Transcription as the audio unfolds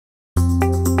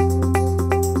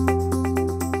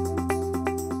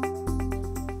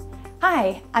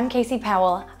Hi, I'm Casey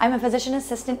Powell. I'm a physician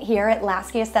assistant here at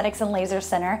Lasky Aesthetics and Laser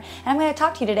Center, and I'm going to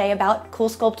talk to you today about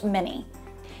CoolSculp Mini.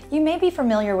 You may be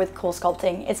familiar with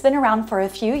CoolSculpting. It's been around for a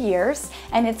few years,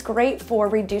 and it's great for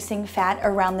reducing fat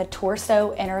around the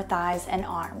torso, inner thighs, and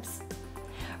arms.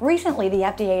 Recently, the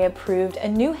FDA approved a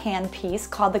new handpiece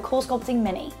called the CoolSculpting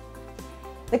Mini.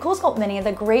 The CoolSculp Mini is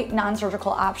a great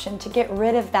non-surgical option to get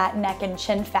rid of that neck and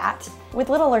chin fat with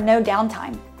little or no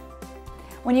downtime.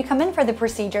 When you come in for the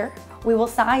procedure, we will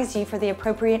size you for the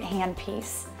appropriate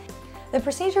handpiece. The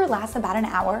procedure lasts about an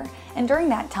hour, and during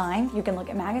that time, you can look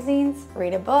at magazines,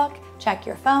 read a book, check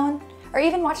your phone, or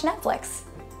even watch Netflix.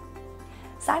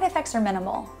 Side effects are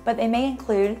minimal, but they may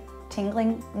include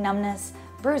tingling, numbness,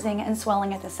 bruising, and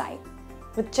swelling at the site.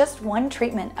 With just one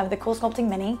treatment of the CoolSculpting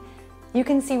Mini, you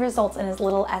can see results in as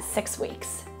little as 6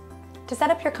 weeks. To set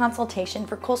up your consultation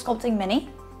for CoolSculpting Mini,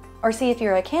 or see if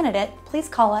you're a candidate, please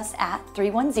call us at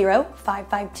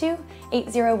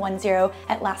 310-552-8010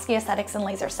 at Lasky Aesthetics and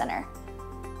Laser Center.